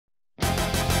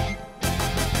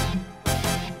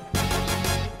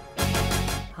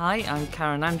Hi, I'm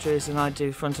Karen Andrews and I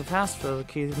do front of house for the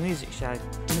Cue the Music show.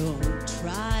 Don't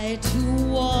try to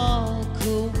walk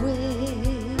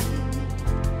away,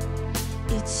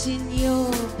 it's in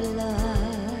your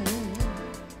blood.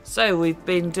 So we've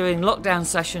been doing lockdown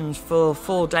sessions for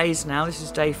 4 days now, this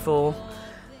is day 4,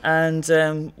 and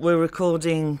we're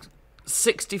recording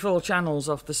 64 channels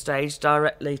off the stage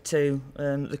directly to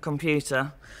the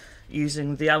computer,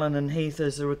 using the Allen and Heath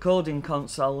as a recording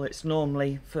console. It's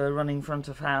normally for running front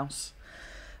of house.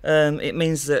 It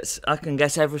means that I can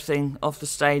get everything off the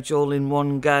stage all in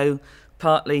one go,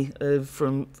 partly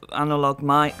from analogue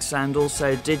mics and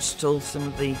also digital. Some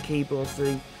of the keyboards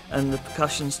and the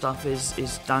percussion stuff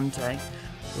is Dante.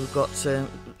 We've got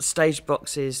stage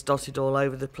boxes dotted all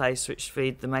over the place which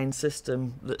feed the main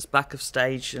system that's back of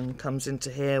stage and comes into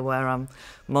here where I'm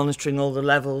monitoring all the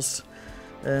levels.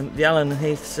 The Allen and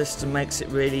Heath system makes it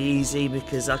really easy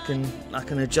because I can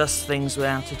adjust things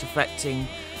without it affecting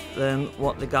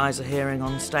what the guys are hearing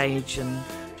on stage, and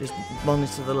just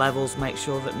monitor the levels, make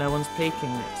sure that no one's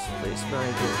peaking. It's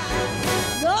very good.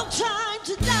 No time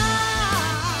to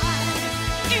die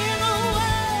in a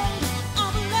world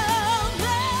of love.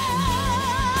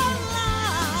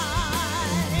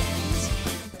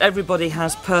 Everybody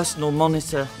has personal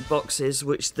monitor boxes,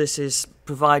 which this is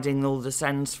providing all the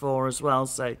sends for as well,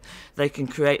 so they can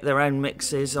create their own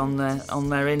mixes on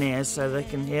their in-ears so they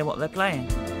can hear what they're playing.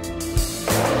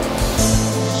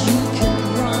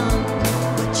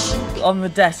 On the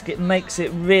desk it makes it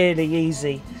really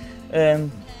easy.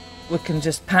 We can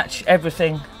just patch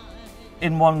everything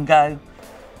in one go.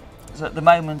 So at the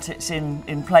moment it's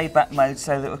in playback mode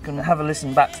so that we can have a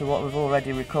listen back to what we've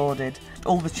already recorded.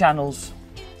 All the channels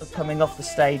are coming off the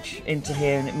stage into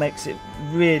here, and it makes it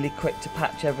really quick to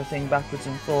patch everything backwards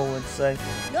and forwards. So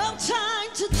No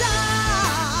time to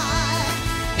die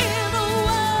in a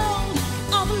world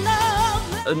of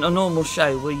love. a normal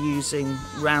show we're using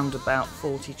round about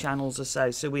 40 channels or so.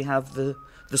 So we have the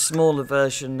smaller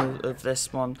version of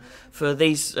this one. For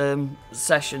these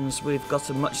sessions we've got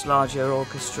a much larger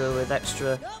orchestra with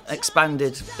extra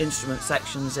expanded instrument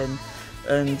sections in,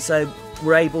 and so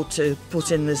we're able to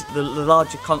put in the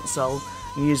larger console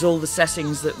and use all the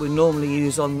settings that we normally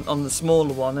use on the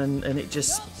smaller one, and it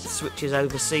just switches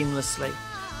over seamlessly.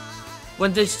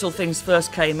 When digital things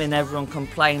first came in, everyone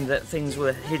complained that things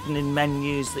were hidden in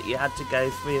menus, that you had to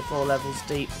go 3 or 4 levels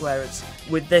deep, whereas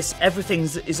with this everything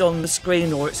is on the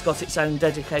screen, or it's got its own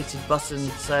dedicated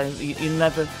button, so you're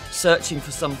never searching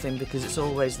for something because it's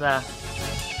always there.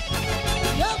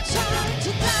 No time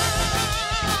to die.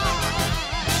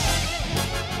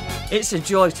 It's a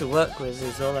joy to work with,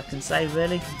 is all I can say,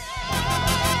 really.